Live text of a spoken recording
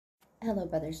Hello,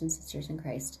 brothers and sisters in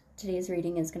Christ. Today's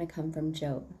reading is going to come from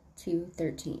Job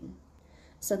 2:13.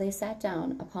 So they sat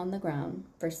down upon the ground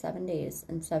for 7 days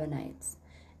and 7 nights,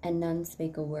 and none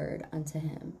spake a word unto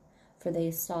him, for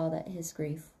they saw that his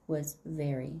grief was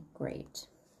very great.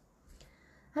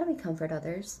 How do we comfort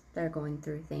others that are going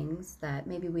through things that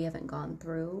maybe we haven't gone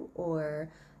through, or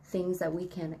things that we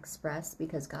can't express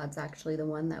because God's actually the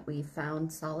one that we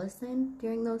found solace in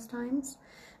during those times?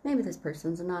 Maybe this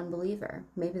person's a non-believer.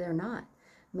 Maybe they're not.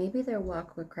 Maybe their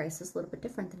walk with Christ is a little bit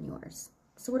different than yours.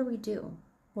 So what do?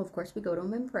 Well, of course, we go to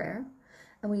him in prayer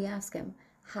and we ask him,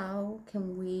 how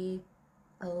can we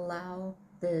allow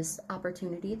this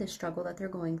opportunity, this struggle that they're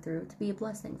going through, to be a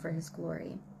blessing for his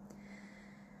glory?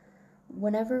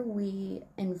 Whenever we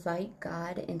invite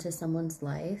God into someone's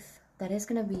life, that is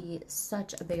going to be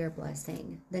such a bigger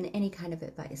blessing than any kind of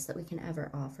advice that we can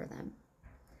ever offer them.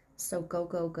 So go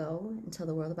and tell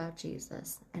the world about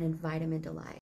Jesus and invite him into life.